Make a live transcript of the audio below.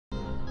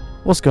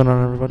What's going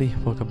on, everybody?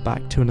 Welcome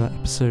back to another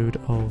episode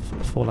of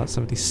Fallout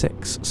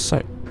 76.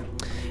 So,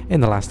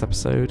 in the last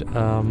episode,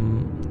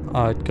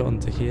 I'd gotten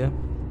to here.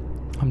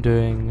 I'm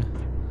doing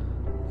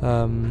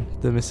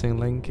the missing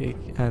link,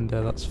 and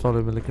that's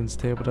follow Milligan's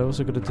tail, but I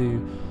also got to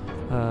do,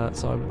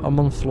 so I'm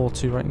on floor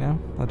 2 right now.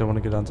 I don't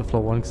want to go down to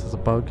floor 1 because there's a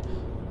bug.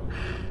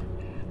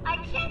 I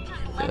can't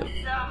just let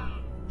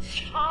some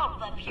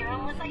chump up here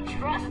unless I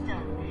trust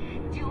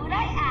him. Do what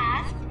I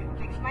asked,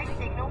 fix my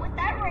signal with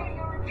that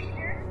radio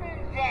repeater,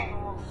 and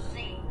then we'll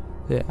see.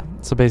 Yeah,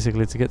 so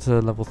basically to get to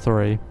level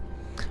 3,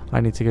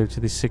 I need to go to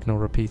the signal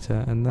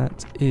repeater, and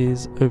that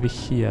is over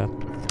here.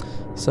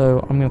 So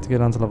I'm going to have to go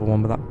down to level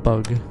 1, but that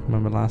bug,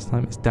 remember last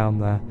time, it's down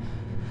there,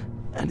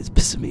 and it's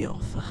pissing me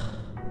off.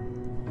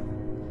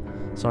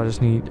 So I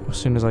just need, as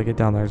soon as I get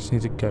down there, I just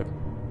need to go.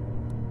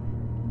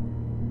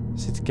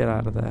 Just need to get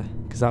out of there,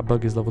 because that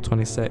bug is level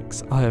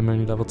 26, I am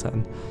only level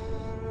 10.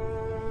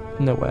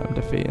 No way I'm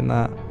defeating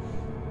that.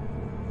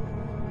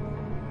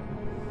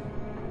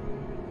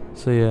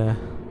 So yeah.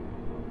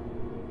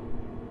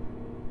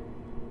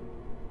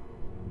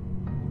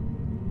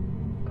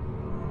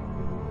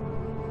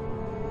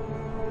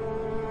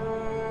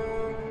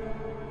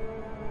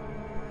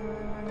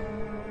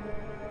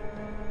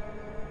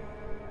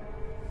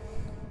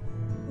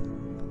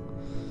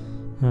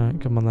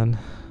 Alright, come on then.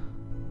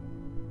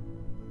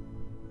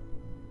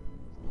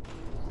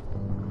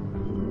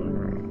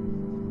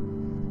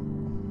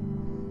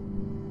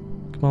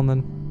 Come on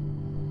then.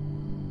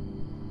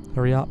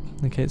 Hurry up.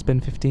 Okay, it's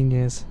been 15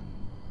 years.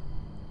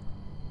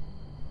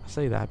 I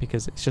say that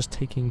because it's just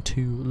taking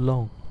too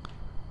long.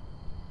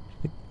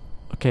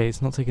 Okay,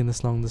 it's not taking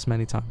this long this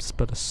many times,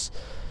 but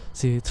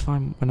see, it's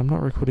fine. When I'm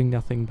not recording,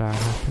 nothing bad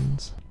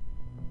happens.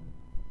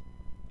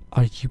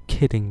 Are you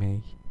kidding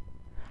me?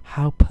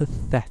 How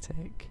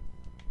pathetic.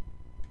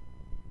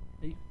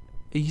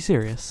 Are you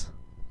serious?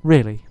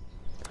 Really?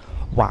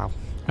 Wow.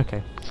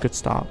 Okay, good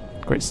start.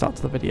 Great start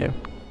to the video.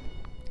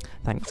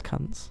 Thanks,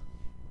 cunts.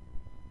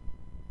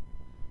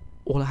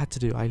 All I had to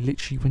do, I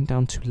literally went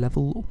down to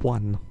level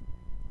 1.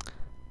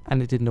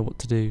 And it didn't know what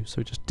to do,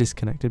 so it just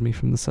disconnected me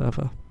from the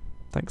server.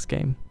 Thanks,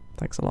 game.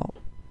 Thanks a lot.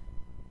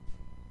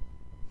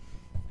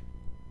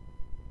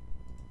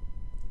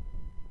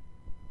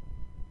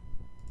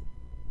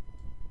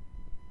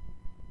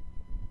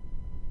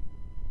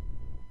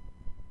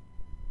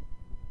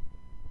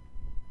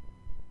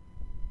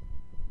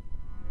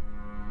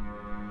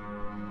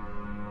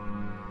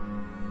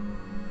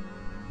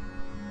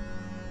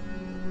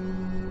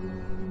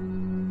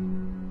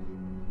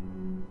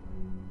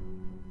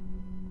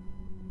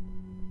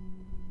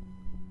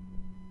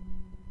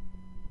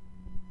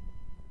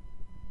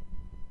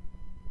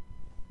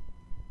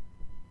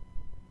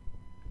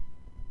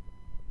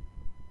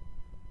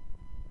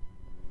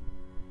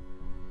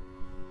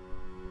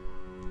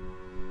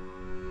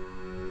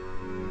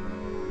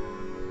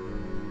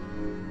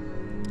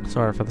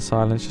 Sorry for the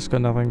silence, just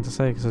got nothing to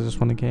say because I just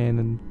want to get in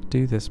and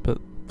do this, but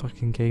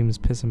fucking game's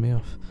pissing me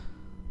off.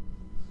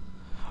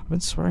 I've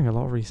been swearing a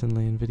lot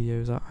recently in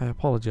videos, I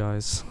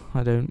apologise.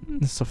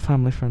 It's a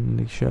family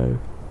friendly show.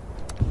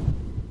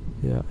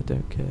 Yeah, I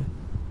don't care.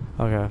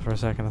 Okay, for a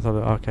second I thought,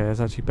 okay, it's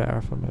actually better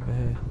if I'm over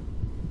here.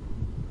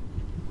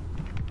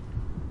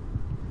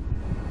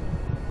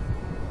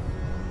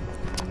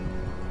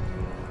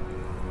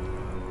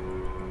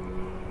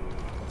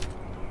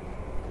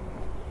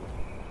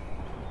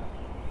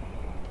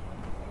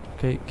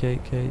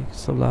 KKK,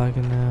 stop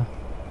lagging now.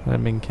 I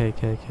don't mean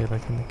KKK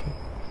like in the K.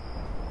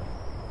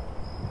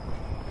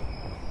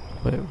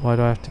 Wait, why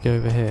do I have to go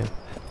over here?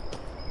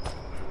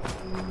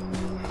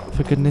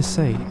 For goodness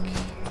sake.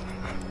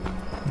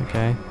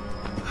 Okay.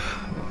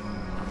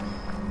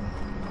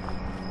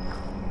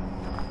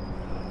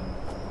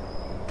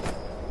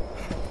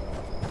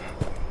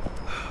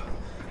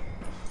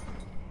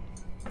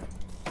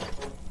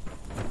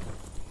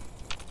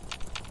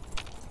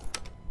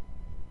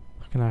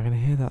 I can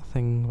hear that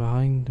thing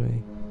behind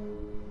me.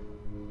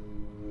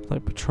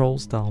 Like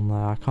patrols down there.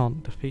 I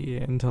can't defeat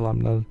it until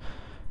I'm a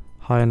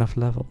high enough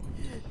level.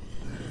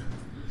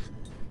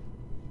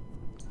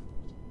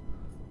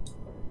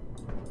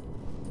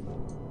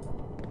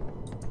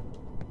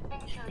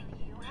 Until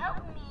you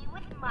help me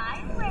with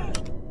my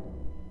raid.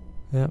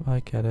 Yep, I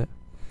get it.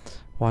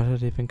 Why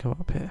did I even come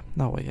up here?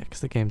 No, well, yeah,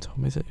 because the game told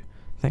me to.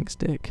 Thanks,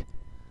 Dick.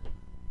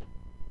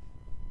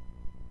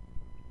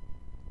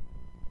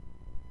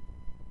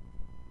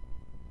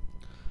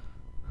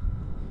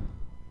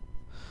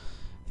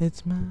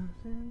 It's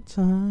mountain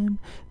time.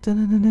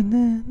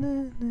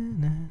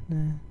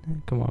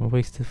 Come on, I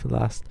wasted for the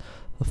last.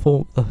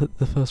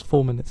 The first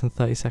 4 minutes and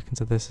 30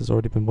 seconds of this has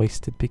already been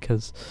wasted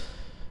because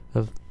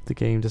of the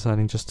game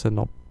deciding just to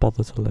not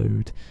bother to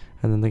load,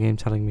 and then the game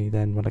telling me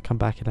then when I come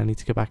back and I need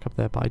to go back up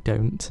there, but I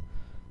don't.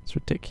 It's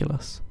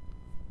ridiculous.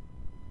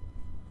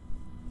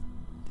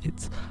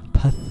 It's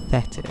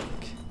pathetic.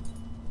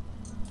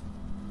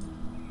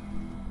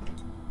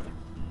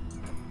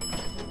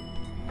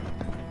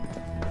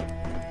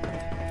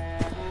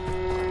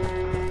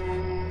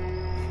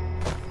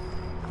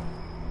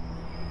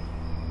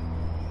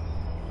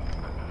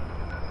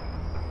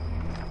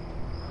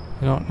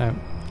 You know what? No.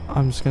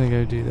 I'm just gonna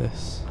go do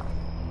this.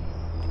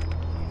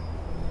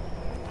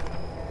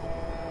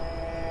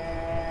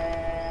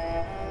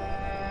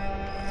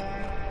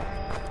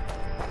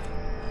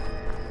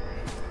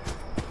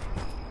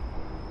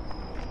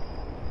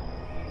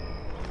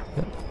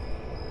 Yep.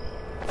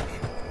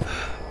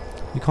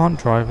 You can't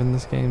drive in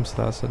this game,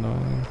 so that's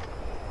annoying.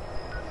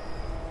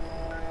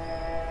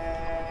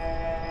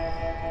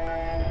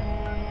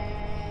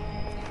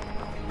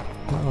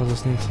 I'll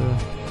just need to...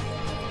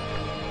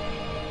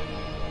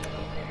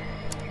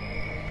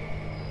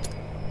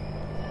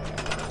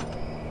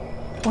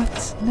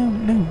 What? No,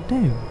 no,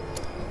 no.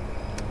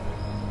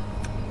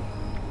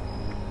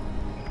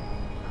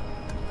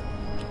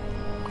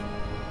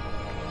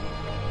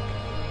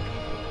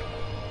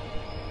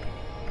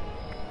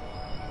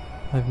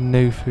 I have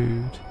no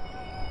food.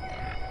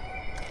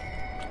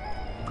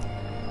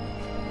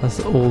 That's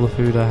all the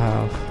food I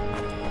have.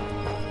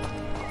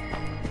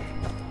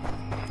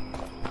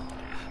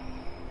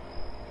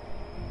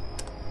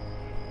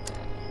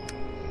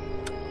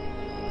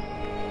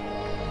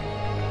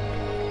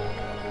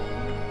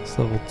 It's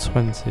level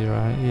 20,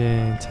 right?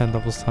 Yeah, in 10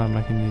 levels time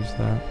I can use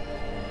that.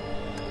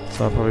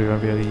 So I probably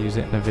won't be able to use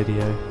it in a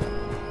video.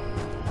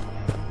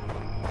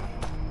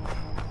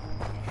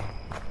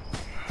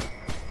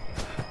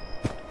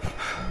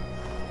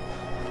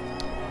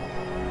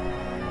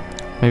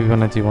 Maybe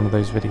when I do one of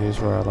those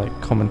videos where I like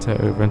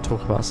commentate over and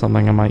talk about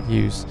something, I might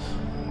use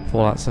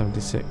Fallout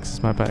 76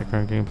 as my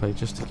background gameplay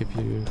just to give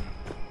you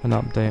an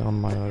update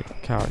on my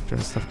like character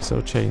and stuff, because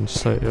it'll change,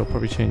 so it'll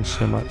probably change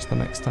so much the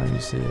next time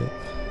you see it.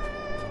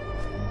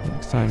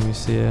 Because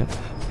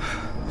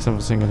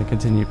obviously I'm going to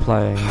continue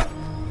playing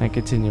and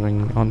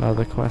continuing on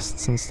other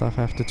quests and stuff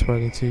after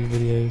 22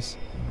 videos.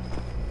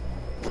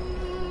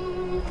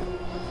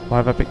 Why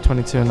have I picked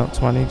 22 and not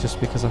 20? Just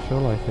because I feel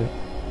like it.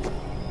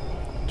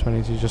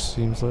 22 just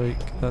seems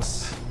like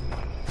that's...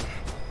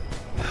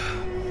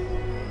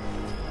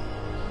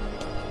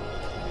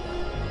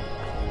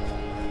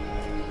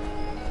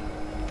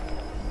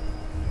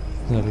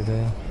 nearly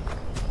there.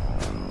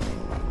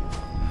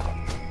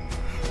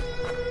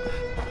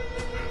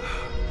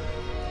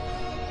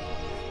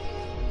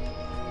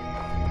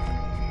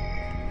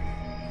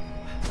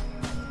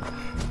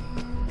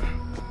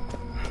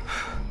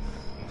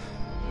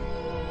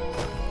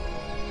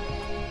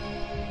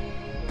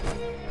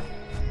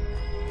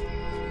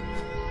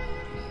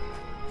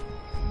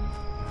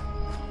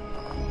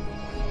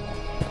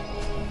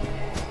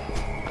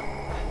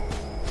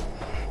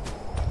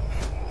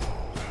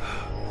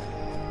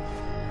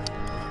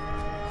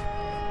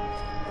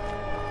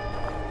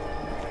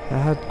 I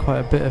had quite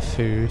a bit of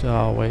food.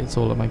 Oh wait, it's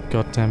all at my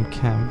goddamn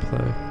camp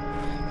though.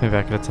 Maybe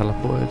I could have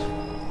teleported.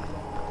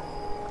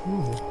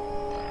 Ooh.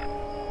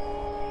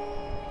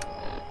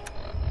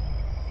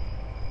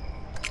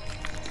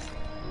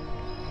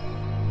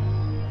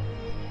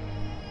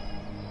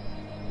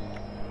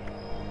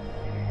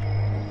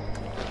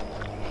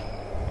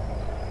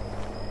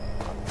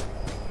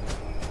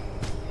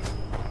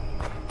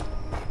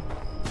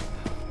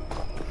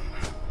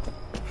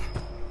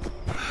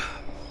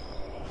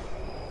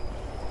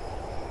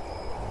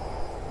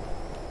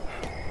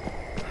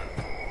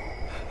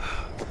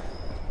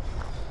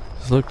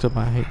 Looked at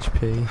my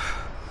HP.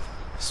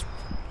 It's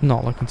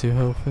not looking too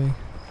healthy.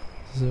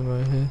 Is it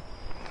right here?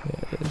 Yeah,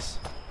 it is.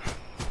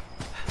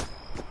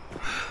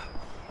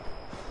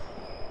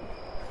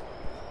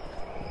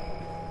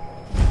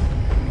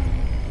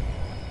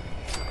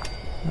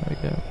 There we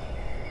go.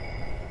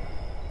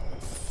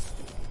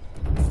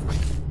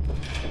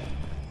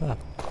 Ah.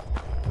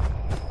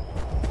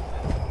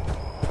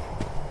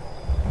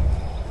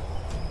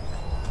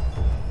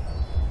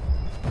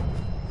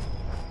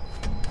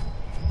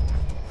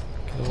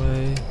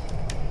 Away.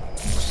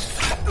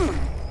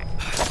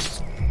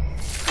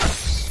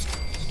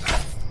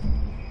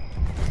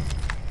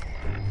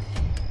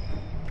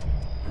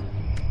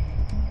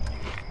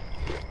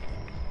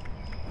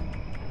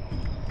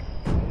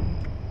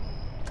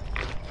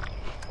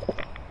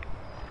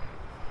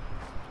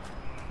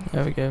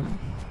 There we go.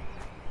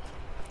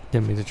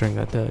 Didn't mean to drink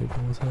that dirty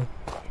water.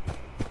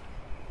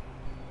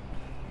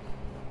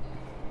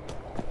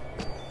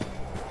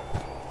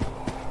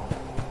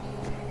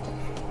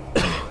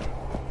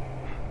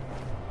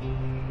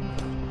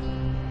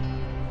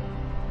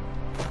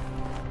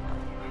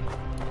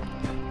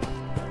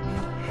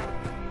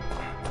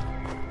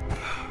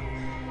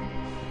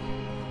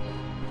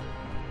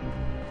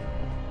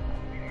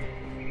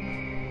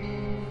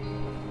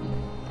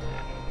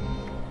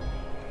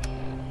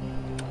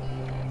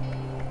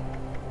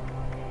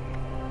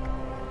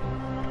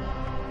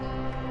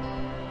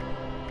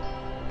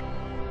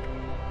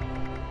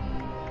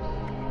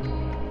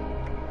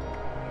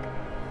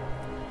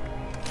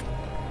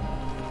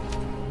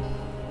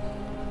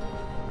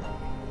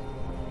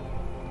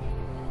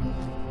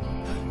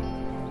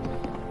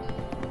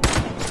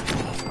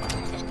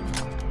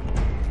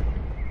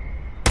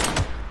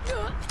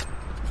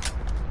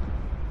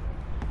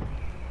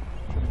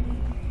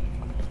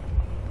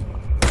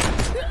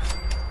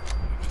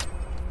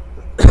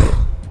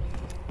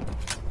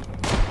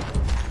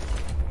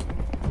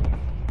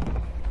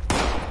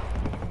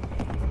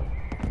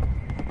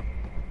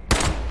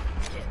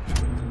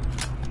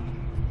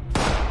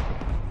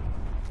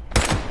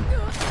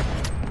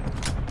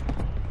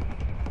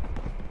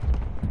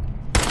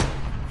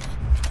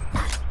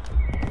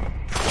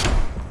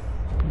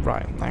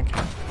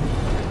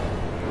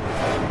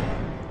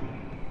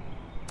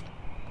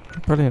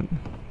 Brilliant.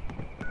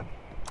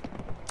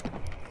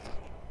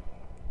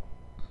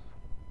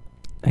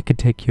 I could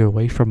take you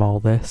away from all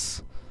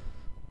this.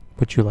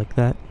 Would you like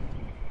that?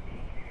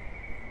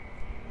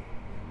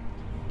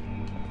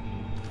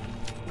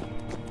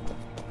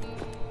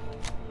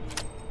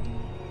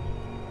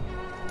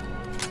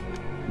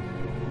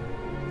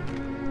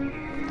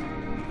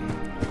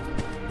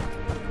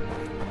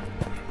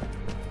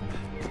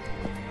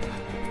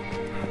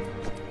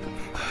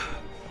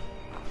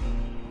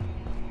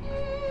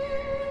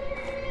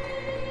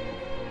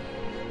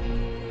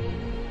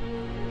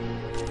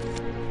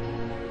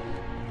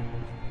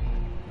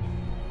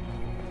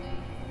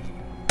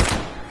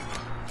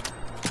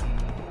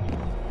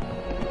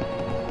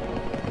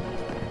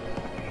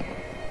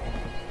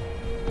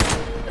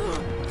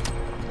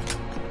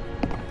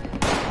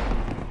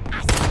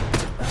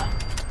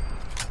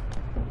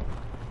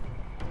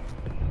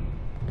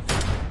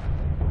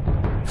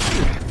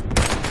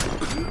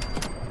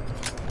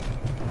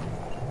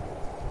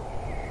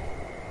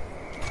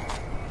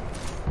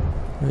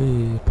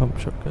 Hey, pump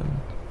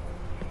shotgun.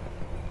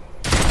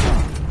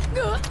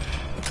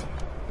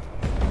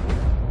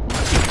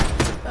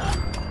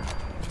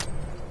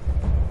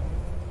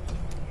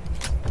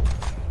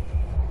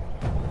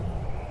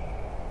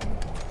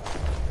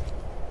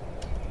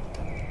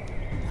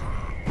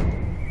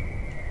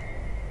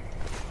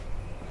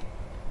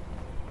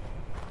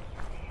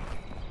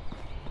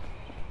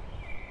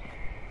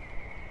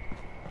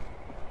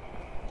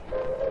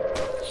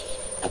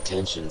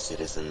 Attention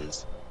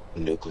citizens,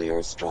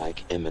 nuclear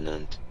strike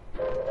imminent.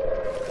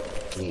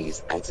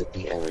 Please exit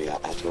the area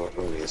at your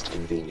earliest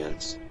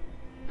convenience.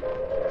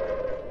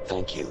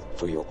 Thank you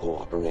for your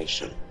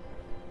cooperation.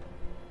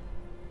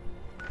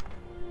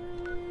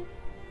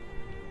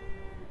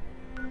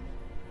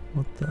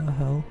 What the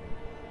hell?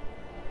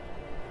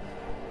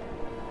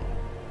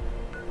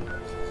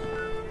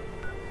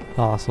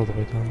 Oh, that's all the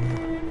way down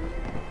there.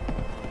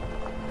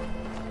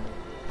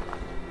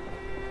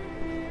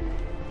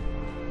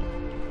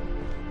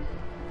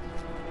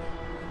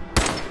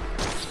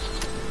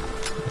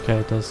 Okay,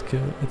 it does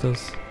kill. It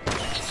does.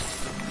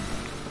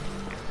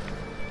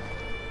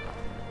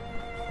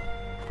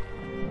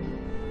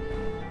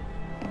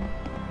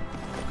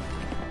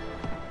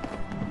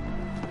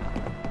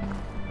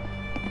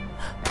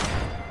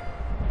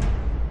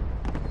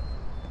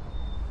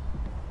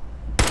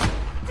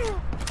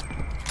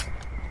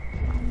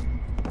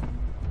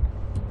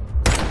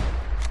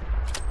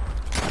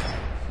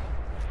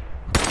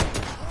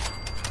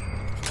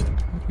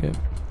 Yep.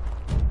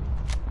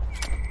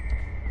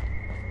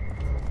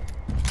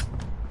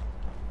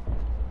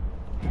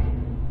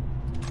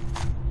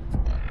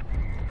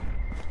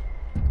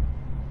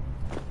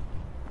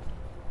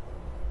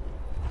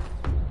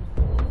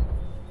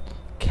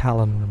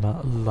 Callan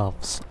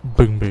loves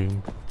boom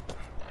boom.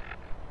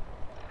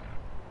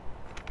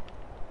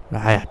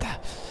 Right.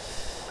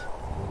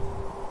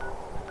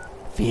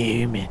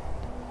 Fuming.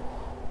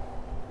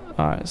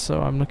 Alright,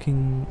 so I'm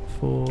looking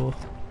for...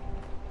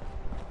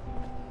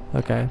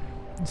 Okay,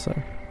 so...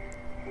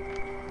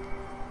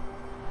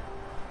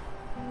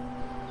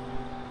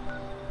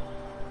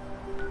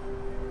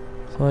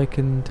 So I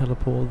can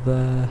teleport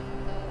there.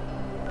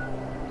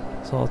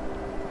 So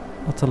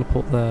I'll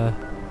teleport there.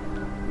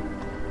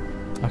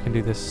 I can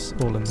do this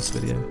all in this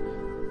video.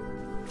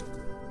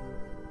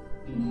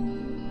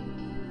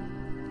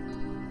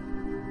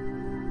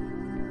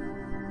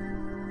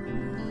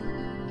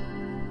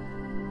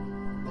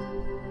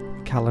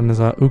 Callan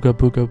is our ooga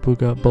booga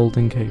booga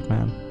balding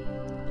caveman.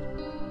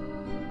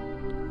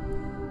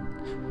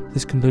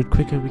 This can load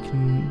quicker, we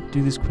can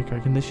do this quicker. I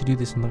can literally do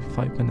this in like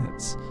 5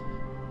 minutes.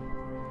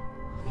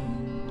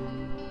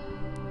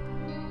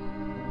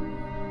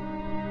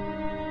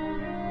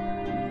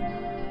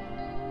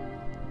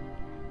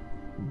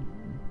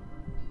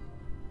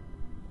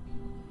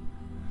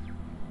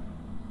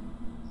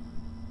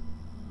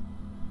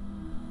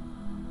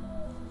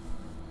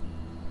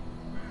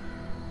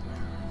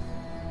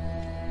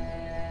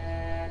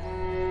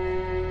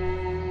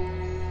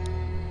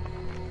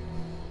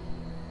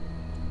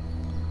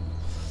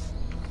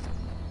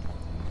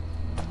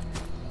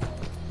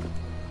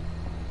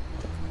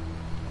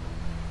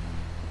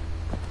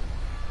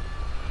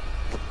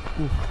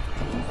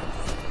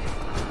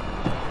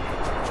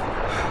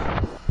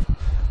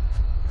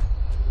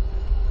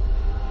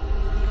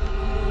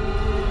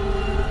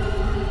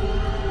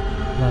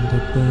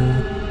 Landed there.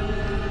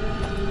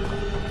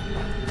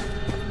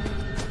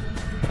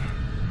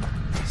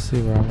 Let's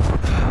see where I'm at.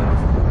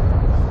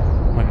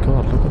 Oh my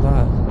god, look at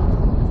that.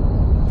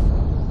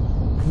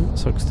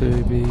 Sucks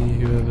to be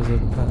whoever's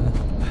up there.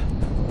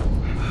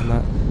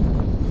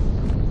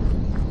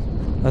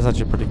 And that's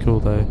actually pretty cool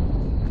though.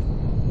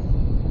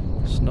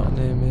 It's not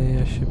near me,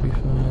 I should be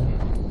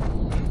fine.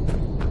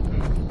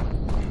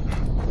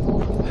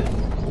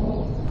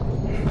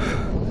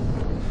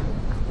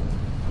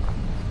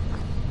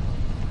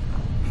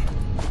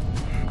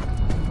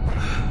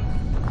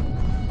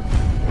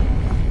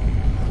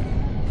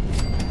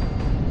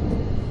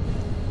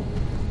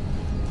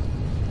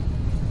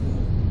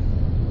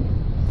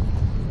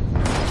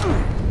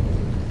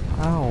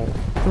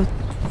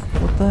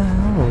 What the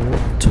hell?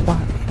 What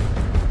twat?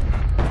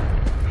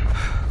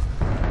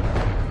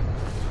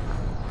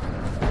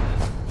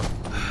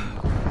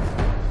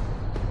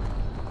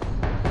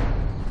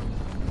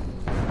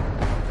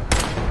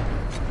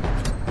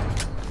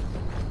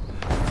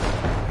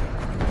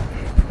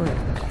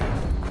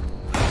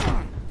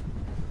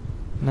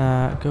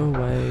 Nah, go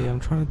away. I'm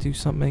trying to do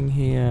something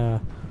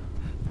here.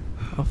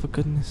 Oh, for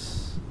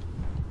goodness.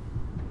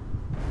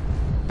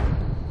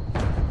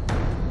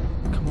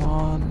 Come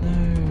on, no.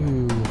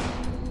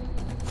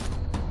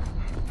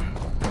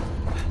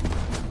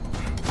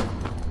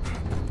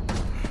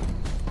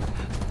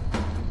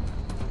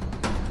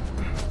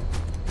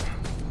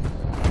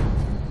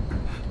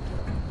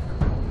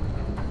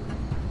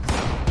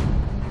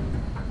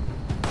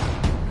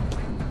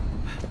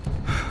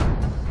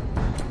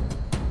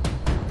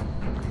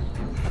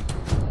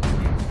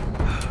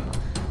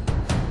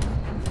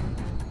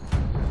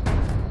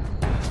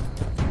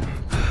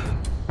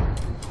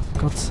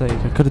 For God's sake,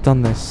 I could have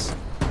done this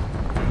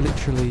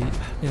literally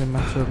in a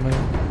matter of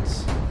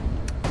moments.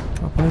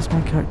 Oh, why is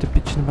my character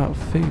bitching about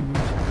food?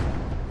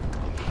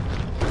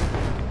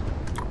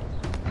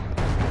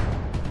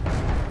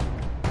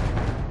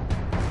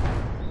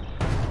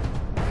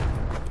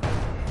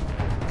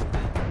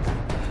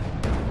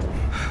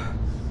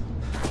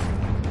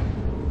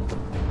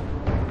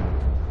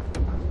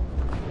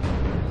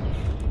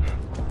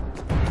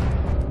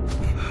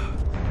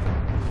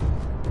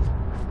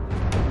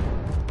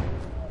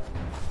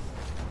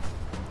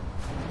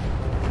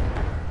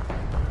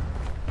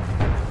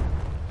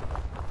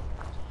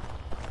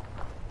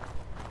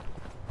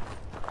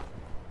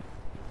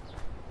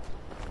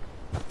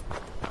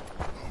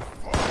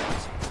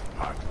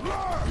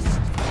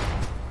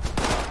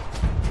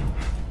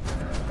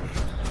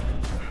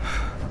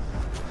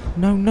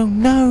 No, no,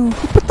 no!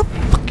 Who put the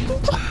fucking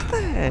rock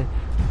there?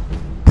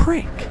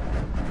 Prick!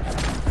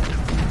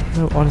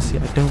 No, honestly,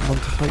 I don't want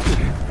to fight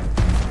you.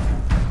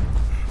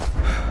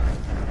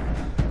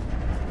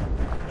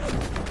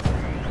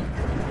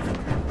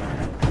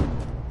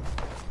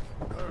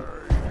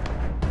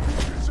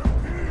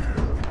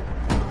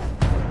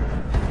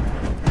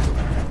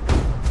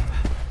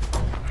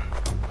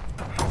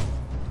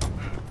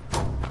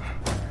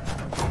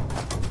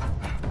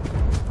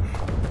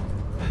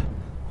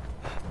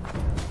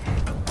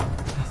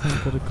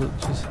 Thank God it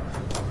glitches.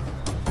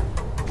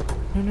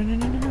 No, no, no,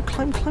 no, no, no,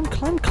 climb, climb,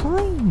 climb,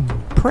 climb!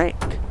 Prick!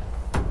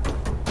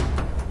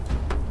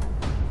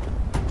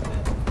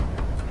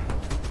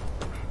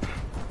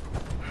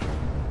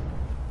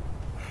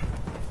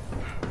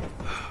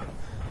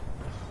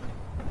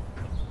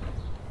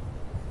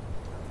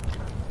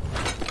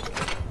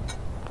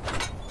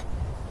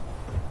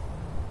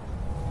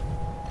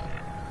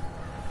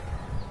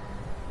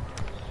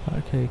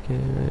 Okay,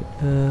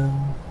 right.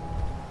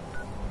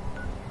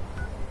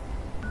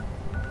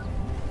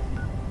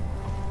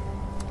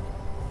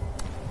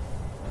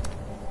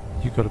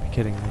 You gotta be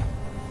kidding me.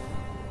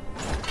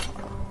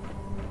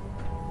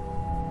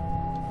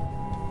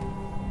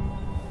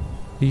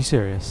 Are you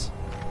serious?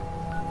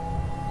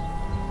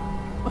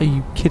 Are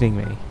you kidding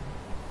me?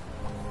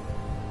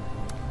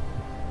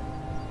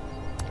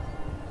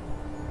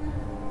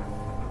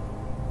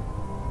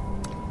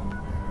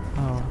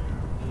 Oh.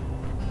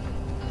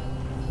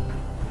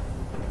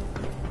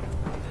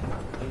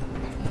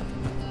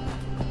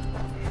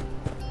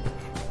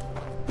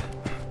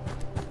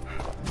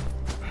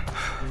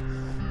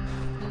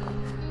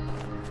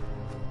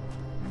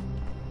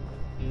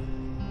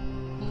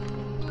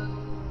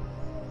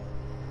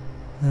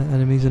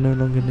 Enemies are no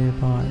longer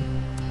nearby.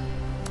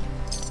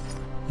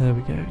 There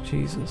we go,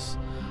 Jesus.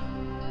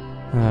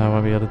 I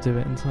won't be able to do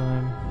it in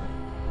time.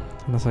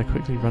 Unless I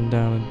quickly run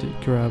down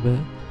and grab it.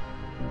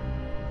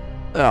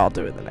 I'll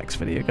do it in the next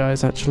video,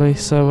 guys, actually.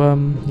 So,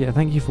 yeah,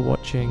 thank you for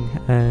watching,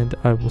 and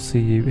I will see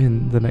you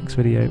in the next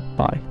video.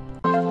 Bye.